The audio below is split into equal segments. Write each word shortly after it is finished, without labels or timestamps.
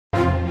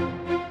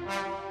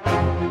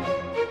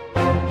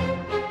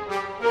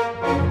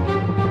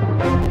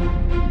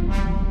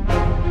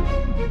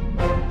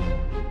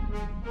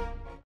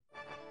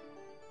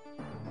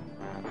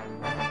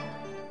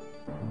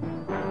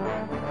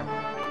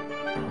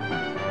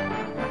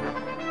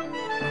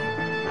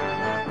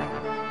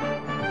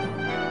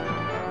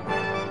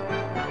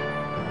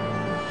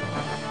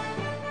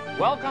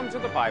Welcome to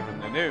the Bible in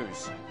the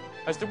News.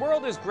 As the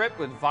world is gripped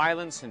with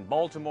violence in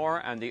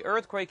Baltimore and the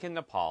earthquake in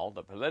Nepal,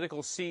 the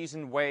political seas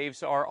and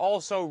waves are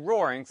also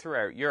roaring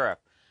throughout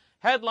Europe.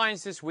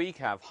 Headlines this week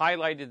have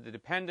highlighted the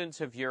dependence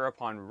of Europe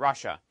on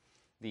Russia.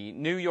 The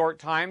New York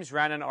Times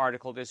ran an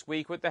article this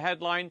week with the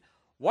headline,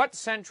 "What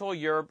Central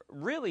Europe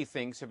Really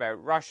Thinks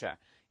About Russia,"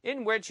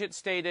 in which it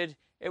stated,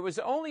 "It was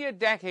only a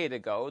decade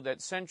ago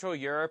that Central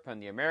Europe and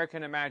the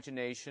American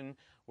imagination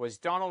was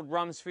Donald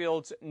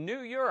Rumsfeld's New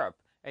Europe,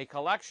 a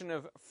collection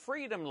of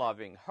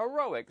freedom-loving,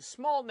 heroic,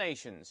 small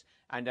nations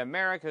and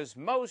America's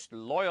most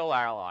loyal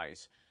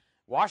allies.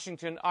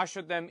 Washington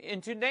ushered them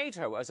into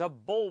NATO as a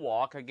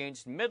bulwark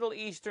against Middle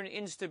Eastern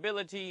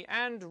instability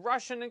and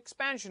Russian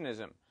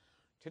expansionism.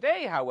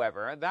 Today,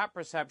 however, that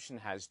perception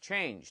has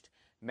changed.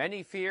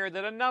 Many fear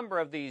that a number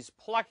of these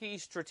plucky,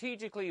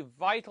 strategically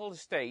vital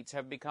states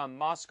have become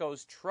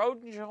Moscow's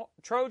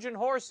Trojan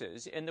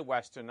horses in the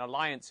Western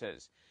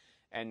alliances."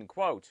 End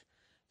quote.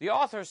 The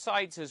author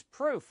cites as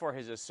proof for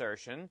his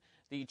assertion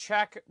the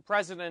Czech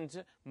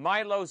President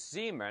Milos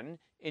Zeman's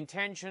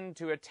intention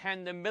to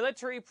attend the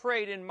military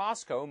parade in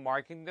Moscow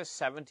marking the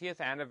 70th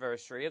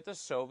anniversary of the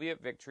Soviet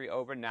victory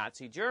over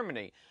Nazi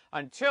Germany,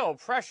 until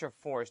pressure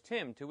forced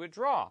him to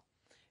withdraw.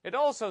 It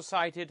also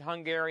cited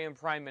Hungarian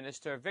Prime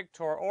Minister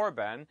Viktor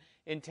Orban's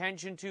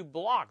intention to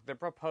block the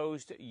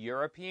proposed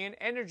European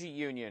Energy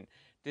Union,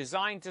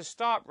 designed to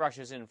stop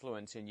Russia's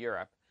influence in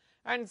Europe.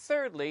 And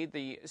thirdly,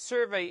 the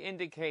survey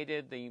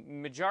indicated the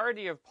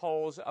majority of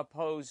Poles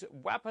oppose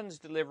weapons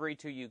delivery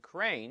to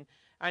Ukraine,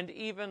 and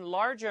even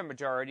larger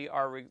majority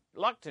are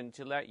reluctant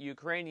to let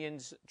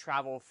Ukrainians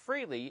travel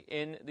freely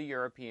in the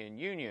European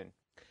Union.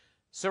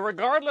 So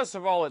regardless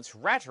of all its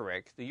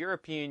rhetoric, the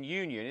European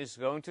Union is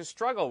going to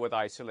struggle with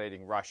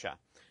isolating Russia.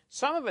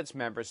 Some of its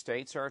member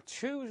states are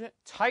too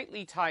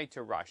tightly tied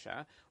to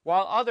Russia,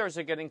 while others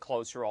are getting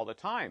closer all the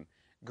time.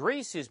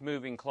 Greece is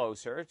moving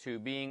closer to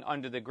being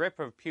under the grip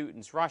of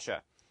Putin's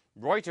Russia.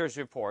 Reuters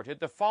reported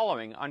the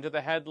following under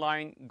the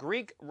headline,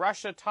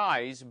 "Greek-Russia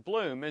ties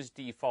bloom as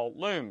default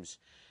looms."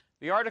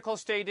 The article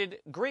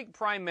stated, Greek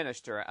Prime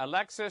Minister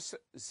Alexis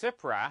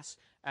Tsipras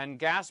and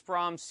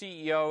Gazprom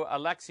CEO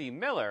Alexei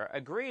Miller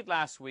agreed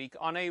last week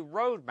on a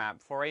roadmap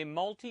for a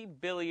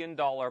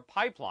multi-billion-dollar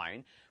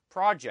pipeline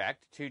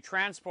project to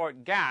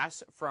transport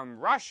gas from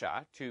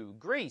Russia to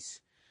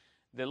Greece.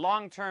 The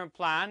long-term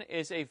plan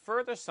is a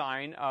further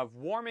sign of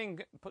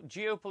warming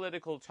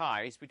geopolitical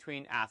ties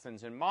between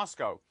Athens and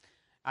Moscow,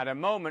 at a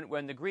moment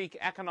when the Greek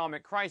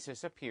economic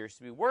crisis appears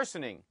to be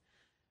worsening.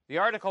 The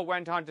article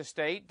went on to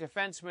state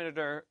Defense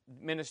Minister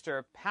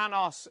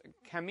Panos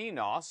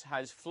Kaminos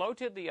has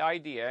floated the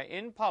idea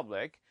in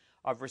public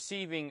of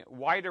receiving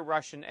wider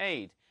Russian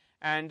aid,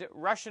 and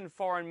Russian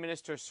Foreign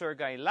Minister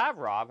Sergei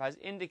Lavrov has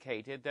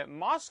indicated that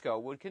Moscow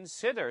would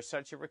consider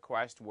such a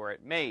request were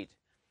it made.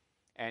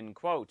 End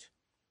quote.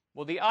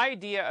 Well, the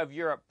idea of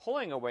Europe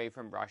pulling away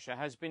from Russia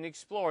has been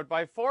explored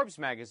by Forbes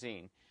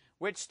magazine,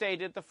 which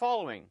stated the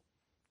following.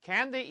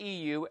 Can the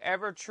EU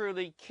ever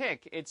truly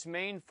kick its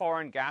main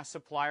foreign gas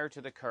supplier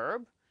to the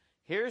curb?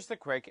 Here's the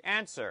quick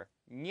answer.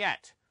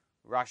 Niet.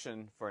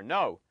 Russian for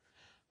no.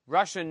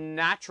 Russian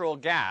natural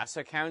gas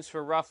accounts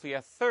for roughly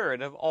a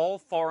third of all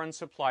foreign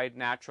supplied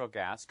natural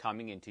gas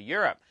coming into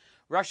Europe.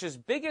 Russia's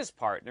biggest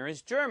partner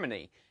is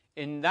Germany.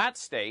 In that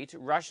state,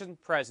 Russian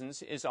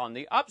presence is on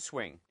the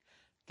upswing.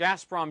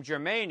 Gazprom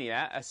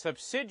Germania, a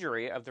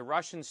subsidiary of the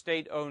Russian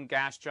state-owned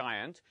gas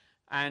giant,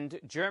 and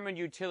German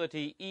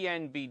utility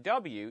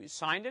EnBW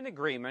signed an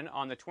agreement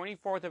on the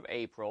 24th of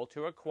April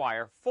to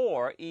acquire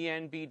 4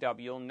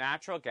 EnBW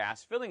natural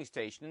gas filling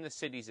stations in the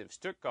cities of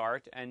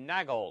Stuttgart and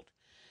Nagold.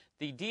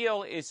 The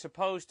deal is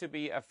supposed to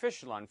be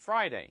official on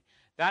Friday.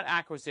 That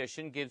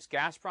acquisition gives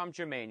Gazprom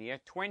Germania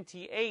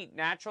 28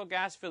 natural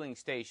gas filling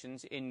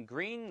stations in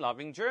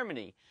green-loving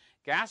Germany.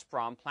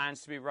 Gazprom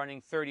plans to be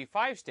running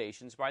 35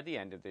 stations by the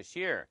end of this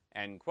year.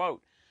 End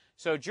quote.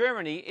 So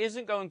Germany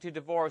isn't going to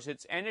divorce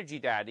its energy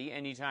daddy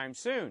anytime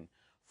soon.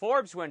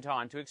 Forbes went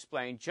on to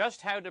explain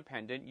just how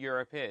dependent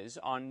Europe is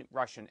on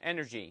Russian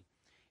energy.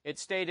 It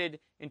stated,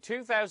 in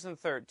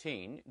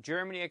 2013,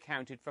 Germany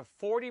accounted for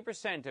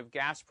 40% of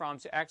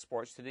Gazprom's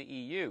exports to the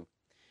EU.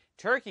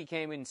 Turkey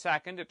came in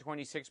second at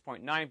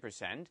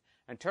 26.9%,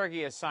 and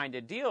Turkey has signed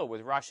a deal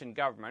with Russian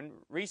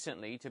government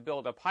recently to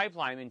build a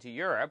pipeline into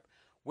Europe,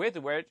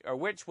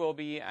 which will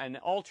be an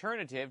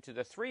alternative to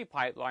the 3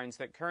 pipelines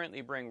that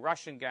currently bring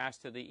Russian gas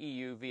to the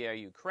EU via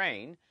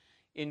Ukraine.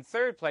 In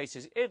third place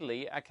is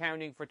Italy,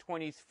 accounting for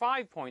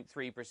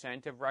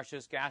 25.3% of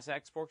Russia's gas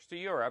exports to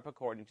Europe,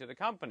 according to the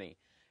company.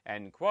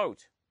 End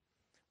quote.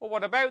 Well,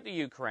 what about the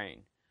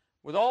Ukraine?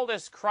 With all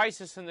this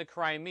crisis in the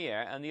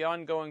Crimea and the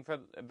ongoing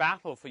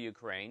battle for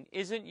Ukraine,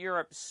 isn't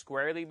Europe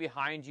squarely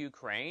behind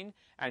Ukraine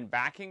and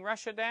backing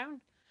Russia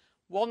down?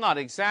 Well, not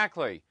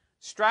exactly.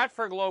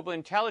 Stratfor Global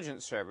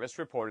Intelligence Service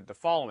reported the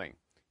following.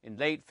 In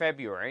late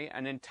February,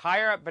 an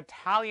entire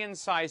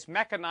battalion-sized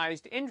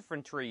mechanized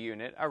infantry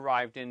unit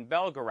arrived in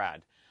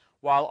Belgorod,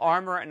 while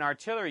armor and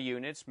artillery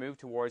units moved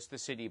towards the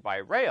city by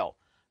rail.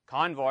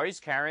 Convoys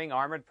carrying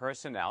armored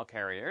personnel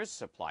carriers,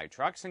 supply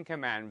trucks, and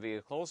command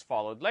vehicles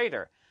followed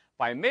later.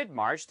 By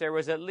mid-March, there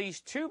was at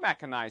least 2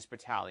 mechanized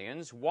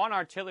battalions, 1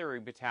 artillery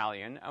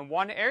battalion, and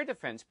 1 air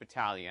defense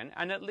battalion,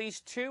 and at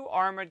least 2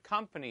 armored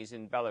companies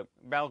in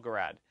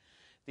Belgorod.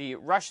 The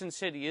Russian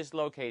city is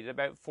located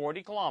about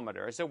 40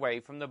 kilometers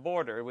away from the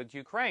border with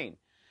Ukraine,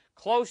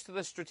 close to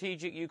the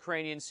strategic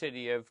Ukrainian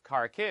city of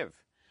Kharkiv.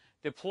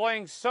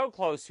 Deploying so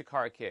close to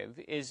Kharkiv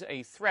is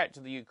a threat to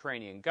the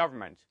Ukrainian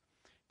government.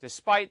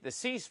 Despite the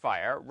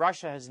ceasefire,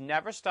 Russia has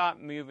never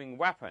stopped moving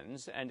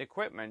weapons and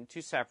equipment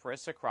to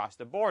separatists across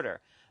the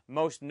border,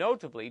 most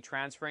notably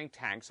transferring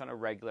tanks on a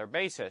regular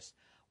basis.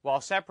 While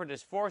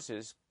separatist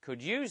forces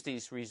could use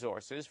these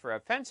resources for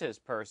offensive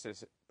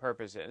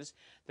purposes,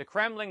 the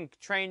Kremlin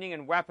training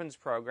and weapons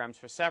programs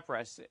for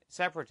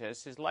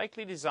separatists is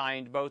likely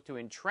designed both to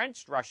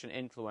entrench Russian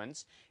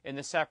influence in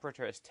the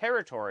separatist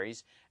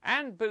territories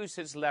and boost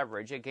its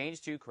leverage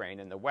against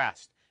Ukraine and the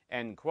West.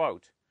 End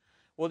quote.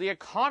 Well, The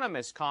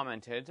Economist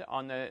commented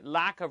on the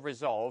lack of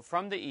resolve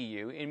from the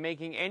EU in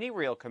making any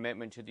real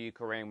commitment to the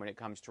Ukraine when it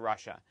comes to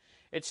Russia.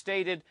 It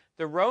stated,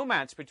 the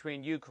romance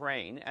between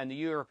Ukraine and the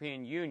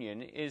European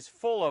Union is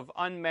full of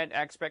unmet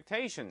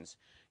expectations.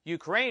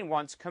 Ukraine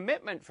wants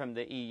commitment from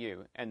the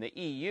EU, and the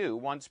EU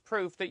wants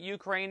proof that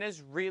Ukraine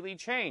has really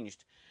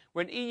changed.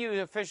 When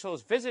EU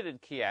officials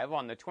visited Kiev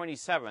on the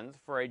 27th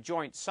for a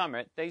joint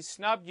summit, they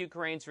snubbed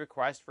Ukraine's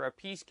request for a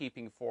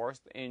peacekeeping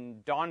force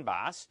in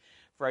Donbass,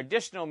 for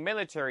additional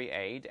military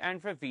aid, and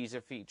for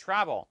visa-free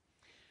travel.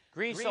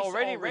 Greece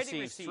already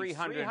received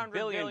 $300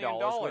 billion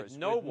with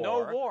no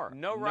war,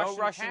 no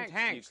Russian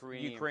tanks,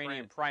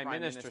 Ukrainian Prime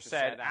Minister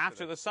said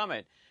after the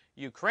summit.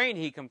 Ukraine,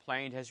 he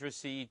complained, has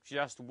received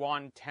just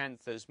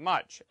 1/10 as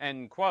much,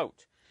 end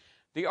quote.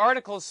 The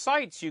article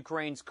cites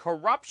Ukraine's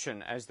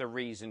corruption as the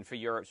reason for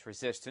Europe's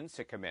resistance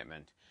to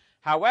commitment.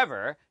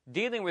 However,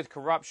 dealing with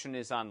corruption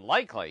is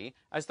unlikely,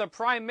 as the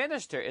Prime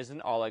Minister is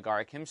an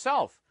oligarch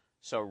himself.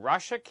 So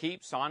Russia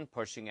keeps on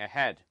pushing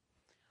ahead.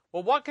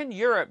 Well, what can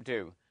Europe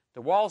do?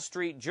 The Wall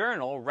Street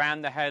Journal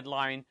ran the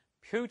headline,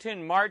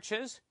 Putin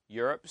marches,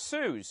 Europe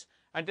sues,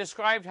 and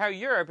described how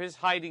Europe is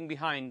hiding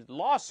behind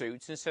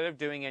lawsuits instead of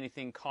doing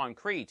anything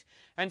concrete,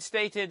 and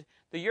stated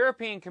the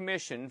European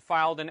Commission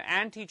filed an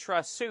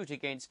antitrust suit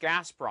against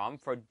Gazprom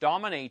for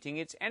dominating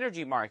its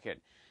energy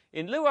market.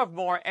 In lieu of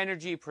more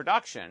energy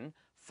production,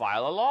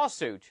 file a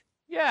lawsuit.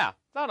 Yeah,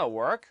 that'll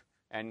work,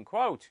 end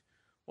quote.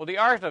 Well, the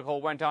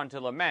article went on to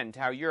lament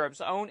how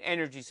Europe's own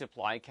energy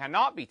supply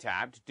cannot be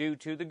tapped due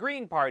to the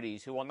Green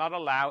parties who will not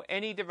allow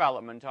any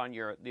development on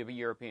the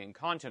European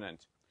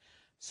continent.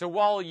 So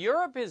while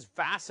Europe is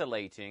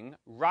vacillating,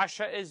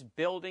 Russia is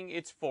building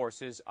its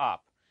forces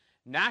up.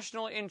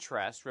 National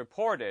Interest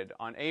reported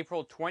on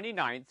April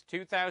 29,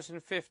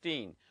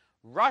 2015,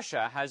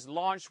 Russia has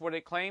launched what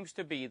it claims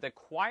to be the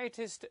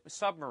quietest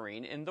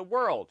submarine in the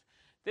world.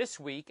 This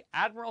week,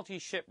 Admiralty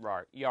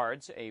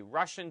Shipyards, a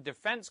Russian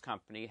defense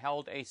company,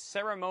 held a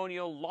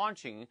ceremonial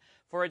launching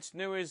for its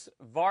newest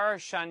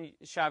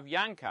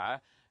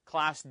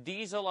Varshavyanka-class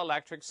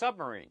diesel-electric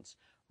submarines.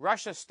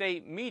 Russia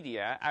state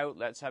media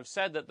outlets have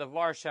said that the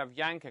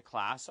Varshavyanka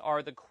class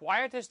are the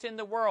quietest in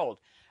the world,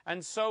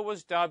 and so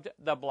was dubbed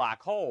the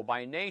Black Hole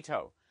by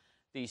NATO.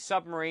 The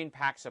submarine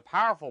packs a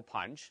powerful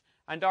punch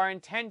and are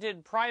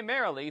intended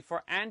primarily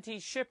for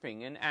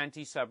anti-shipping and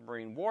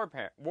anti-submarine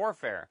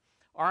warfare,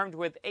 armed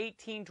with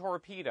 18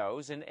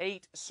 torpedoes and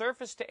 8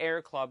 surface-to-air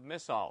club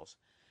missiles.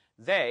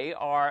 They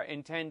are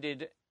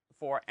intended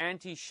for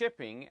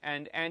anti-shipping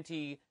and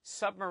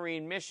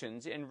anti-submarine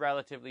missions in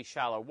relatively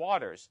shallow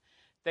waters.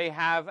 They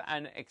have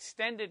an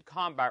extended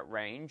combat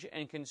range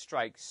and can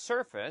strike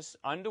surface,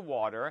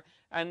 underwater,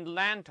 and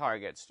land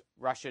targets,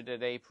 Russia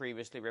Today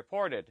previously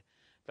reported.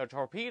 The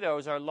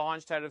torpedoes are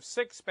launched out of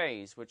 6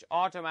 bays, which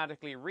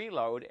automatically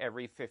reload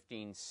every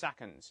 15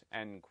 seconds,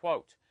 end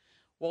quote.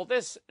 Well,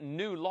 this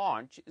new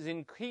launch is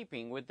in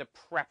keeping with the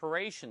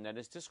preparation that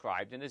is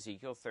described in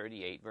Ezekiel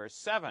 38, verse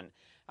 7,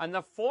 and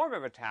the form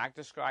of attack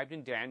described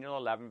in Daniel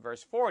 11,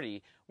 verse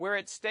 40, where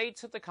it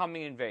states at the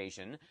coming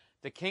invasion,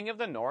 the king of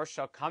the north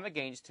shall come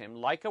against him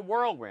like a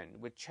whirlwind,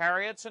 with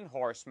chariots and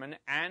horsemen,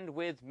 and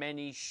with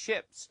many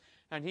ships,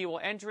 and he will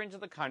enter into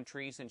the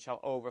countries and shall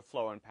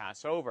overflow and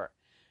pass over.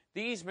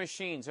 These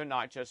machines are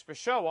not just for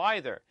show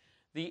either.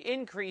 The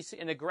increase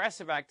in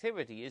aggressive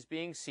activity is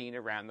being seen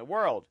around the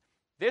world.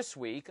 This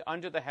week,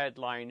 under the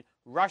headline,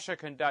 Russia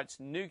conducts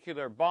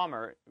nuclear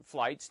bomber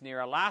flights near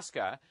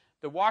Alaska,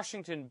 the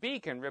Washington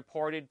Beacon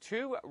reported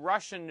 2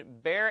 Russian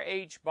Bear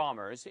H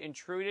bombers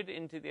intruded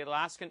into the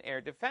Alaskan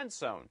air defense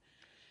zone.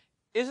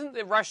 Isn't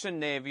the Russian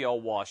Navy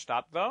all washed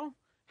up, though?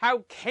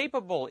 How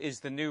capable is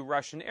the new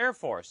Russian Air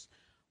Force?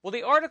 Well,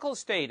 the article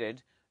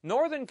stated,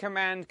 Northern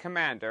Command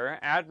Commander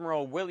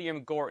Admiral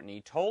William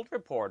Gortney told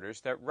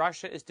reporters that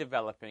Russia is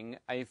developing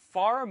a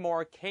far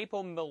more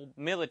capable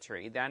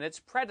military than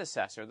its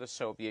predecessor, the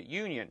Soviet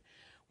Union,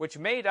 which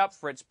made up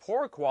for its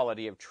poor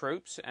quality of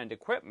troops and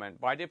equipment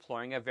by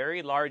deploying a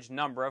very large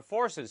number of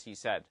forces, he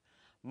said.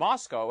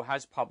 Moscow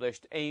has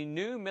published a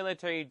new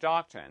military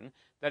doctrine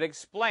that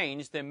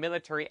explains the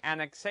military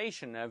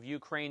annexation of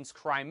Ukraine's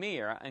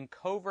Crimea and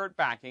covert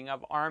backing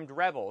of armed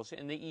rebels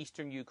in the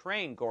eastern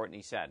Ukraine,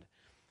 Gortney said.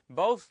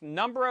 Both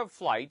number of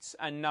flights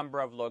and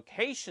number of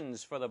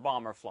locations for the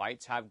bomber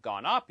flights have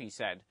gone up, he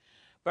said.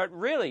 But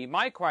really,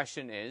 my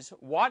question is,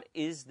 what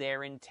is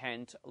their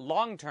intent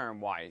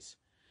long-term wise?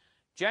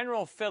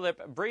 General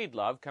Philip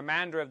Breedlove,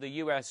 commander of the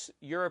U.S.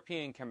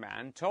 European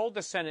Command, told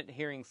the Senate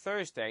hearing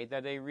Thursday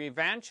that a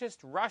revanchist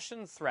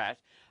Russian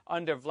threat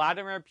under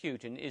Vladimir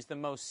Putin is the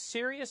most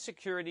serious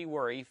security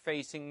worry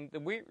facing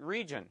the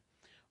region.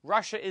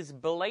 Russia is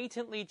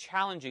blatantly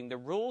challenging the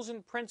rules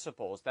and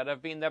principles that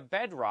have been the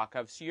bedrock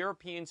of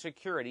European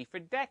security for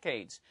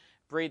decades,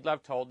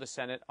 Breedlove told the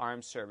Senate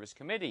Armed Service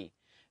Committee.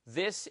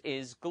 This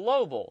is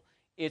global.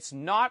 It's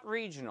not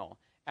regional.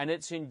 And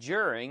it's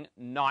enduring,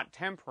 not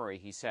temporary,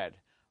 he said.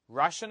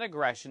 Russian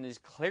aggression is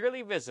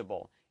clearly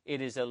visible. It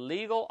is a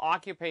legal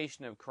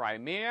occupation of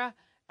Crimea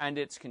and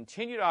its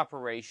continued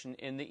operation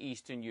in the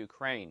eastern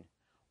Ukraine.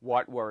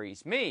 What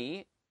worries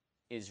me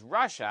is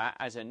Russia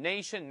as a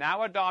nation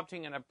now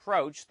adopting an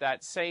approach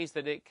that says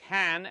that it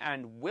can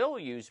and will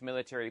use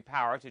military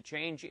power to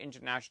change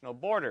international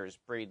borders,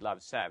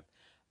 Breedlove said.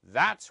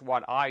 That's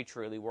what I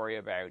truly worry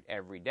about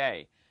every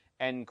day.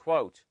 End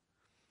quote.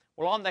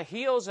 Well, on the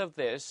heels of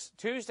this,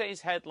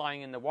 Tuesday's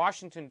headline in the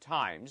Washington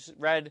Times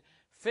read,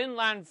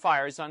 Finland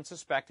fires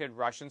unsuspected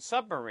Russian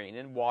submarine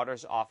in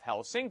waters off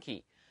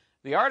Helsinki.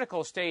 The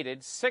article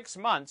stated 6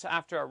 months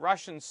after a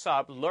Russian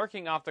sub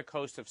lurking off the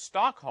coast of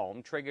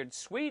Stockholm triggered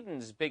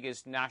Sweden's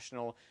biggest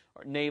national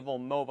naval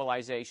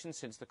mobilization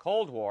since the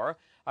Cold War,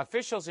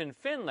 officials in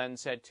Finland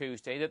said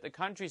Tuesday that the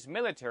country's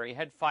military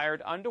had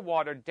fired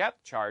underwater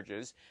depth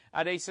charges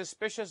at a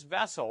suspicious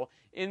vessel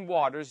in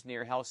waters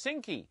near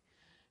Helsinki.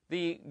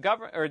 The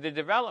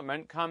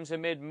development comes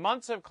amid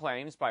months of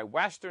claims by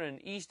Western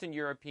and Eastern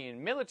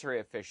European military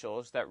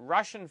officials that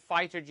Russian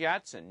fighter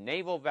jets and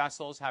naval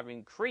vessels have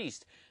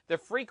increased the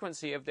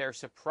frequency of their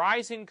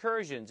surprise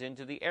incursions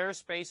into the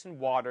airspace and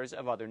waters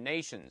of other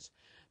nations.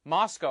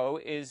 Moscow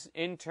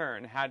in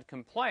turn had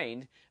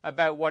complained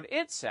about what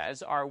it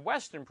says are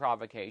Western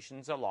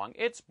provocations along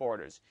its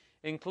borders,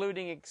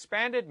 including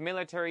expanded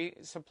military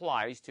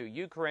supplies to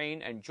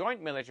Ukraine and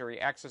joint military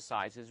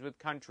exercises with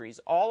countries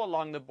all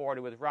along the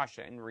border with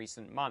Russia in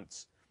recent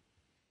months.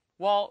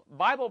 Well,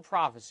 Bible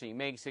prophecy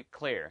makes it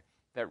clear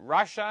that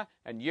Russia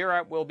and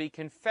Europe will be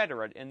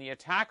confederate in the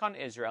attack on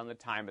Israel in the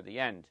time of the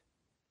end.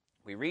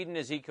 We read in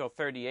Ezekiel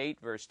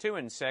 38, verse 2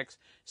 and 6,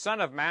 Son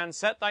of man,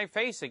 set thy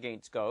face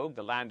against Gog,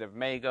 the land of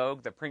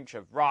Magog, the prince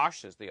of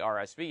Rosh, as the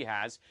RSV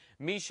has,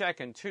 Meshech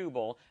and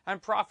Tubal,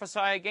 and prophesy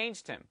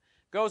against him.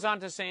 Goes on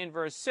to say in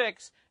verse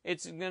 6,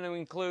 it's going to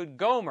include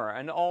Gomer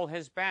and all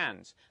his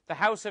bands, the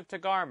house of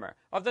Togarmah,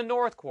 of the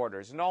north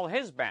quarters and all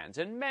his bands,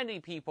 and many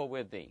people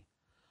with thee.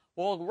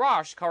 Well,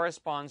 Rosh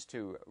corresponds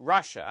to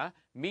Russia,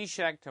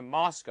 Meshech to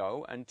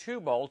Moscow, and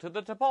Tubal to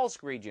the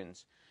Tobolsk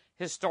regions.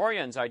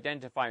 Historians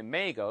identify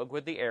Magog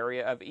with the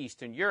area of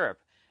Eastern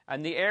Europe,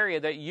 and the area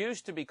that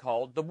used to be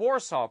called the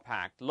Warsaw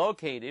Pact,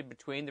 located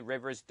between the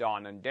rivers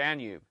Don and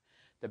Danube.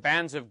 The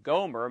bands of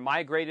Gomer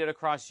migrated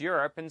across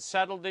Europe and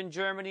settled in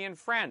Germany and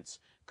France,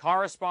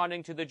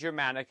 corresponding to the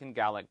Germanic and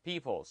Gallic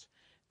peoples.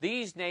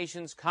 These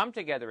nations come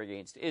together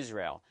against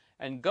Israel,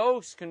 and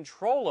Gog's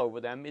control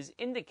over them is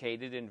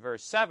indicated in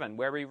verse 7,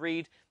 where we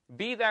read,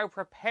 Be thou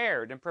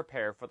prepared and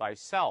prepare for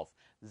thyself,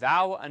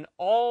 thou and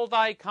all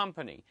thy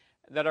company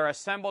that are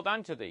assembled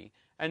unto thee,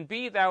 and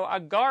be thou a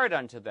guard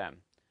unto them.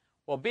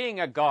 Well, being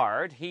a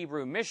guard,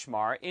 Hebrew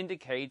mishmar,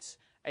 indicates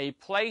a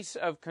place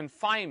of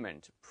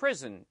confinement,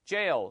 prison,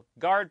 jail,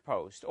 guard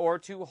post, or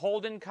to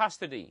hold in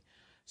custody.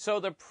 So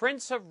the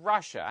Prince of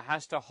Russia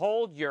has to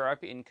hold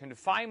Europe in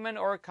confinement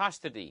or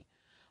custody.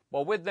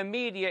 Well, with the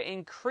media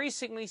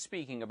increasingly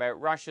speaking about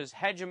Russia's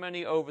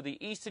hegemony over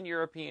the Eastern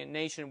European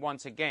nation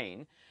once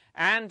again,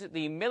 and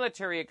the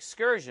military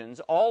excursions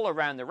all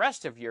around the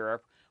rest of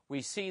Europe,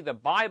 we see the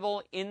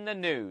Bible in the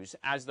news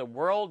as the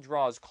world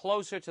draws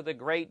closer to the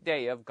great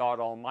day of God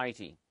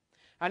Almighty.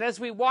 And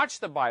as we watch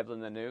the Bible in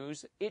the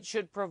news, it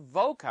should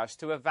provoke us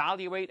to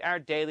evaluate our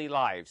daily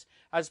lives,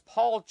 as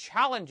Paul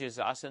challenges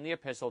us in the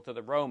Epistle to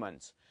the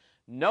Romans.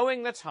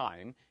 Knowing the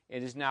time,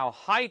 it is now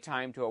high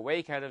time to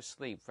awake out of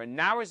sleep, for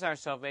now is our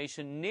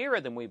salvation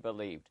nearer than we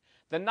believed.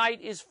 The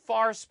night is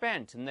far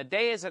spent, and the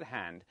day is at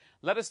hand.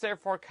 Let us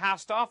therefore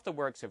cast off the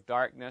works of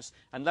darkness,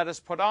 and let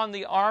us put on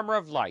the armor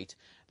of light.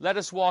 Let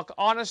us walk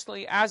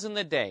honestly as in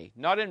the day,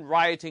 not in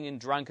rioting and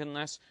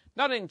drunkenness,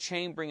 not in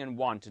chambering and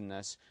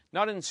wantonness,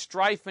 not in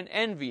strife and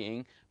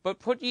envying, but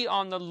put ye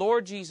on the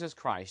Lord Jesus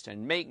Christ,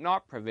 and make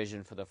not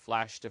provision for the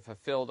flesh to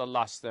fulfill the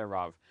lusts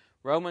thereof.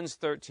 Romans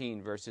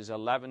 13, verses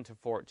 11 to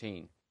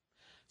 14.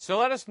 So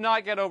let us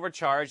not get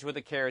overcharged with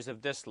the cares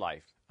of this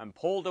life, and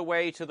pulled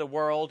away to the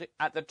world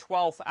at the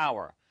 12th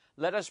hour.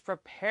 Let us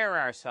prepare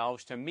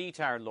ourselves to meet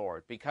our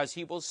Lord, because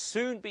he will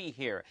soon be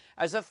here,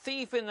 as a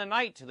thief in the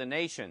night to the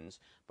nations,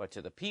 but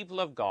to the people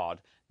of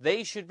God,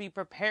 they should be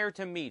prepared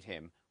to meet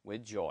him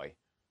with joy.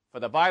 For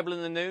the Bible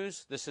in the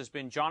News, this has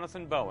been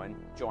Jonathan Bowen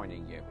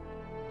joining you.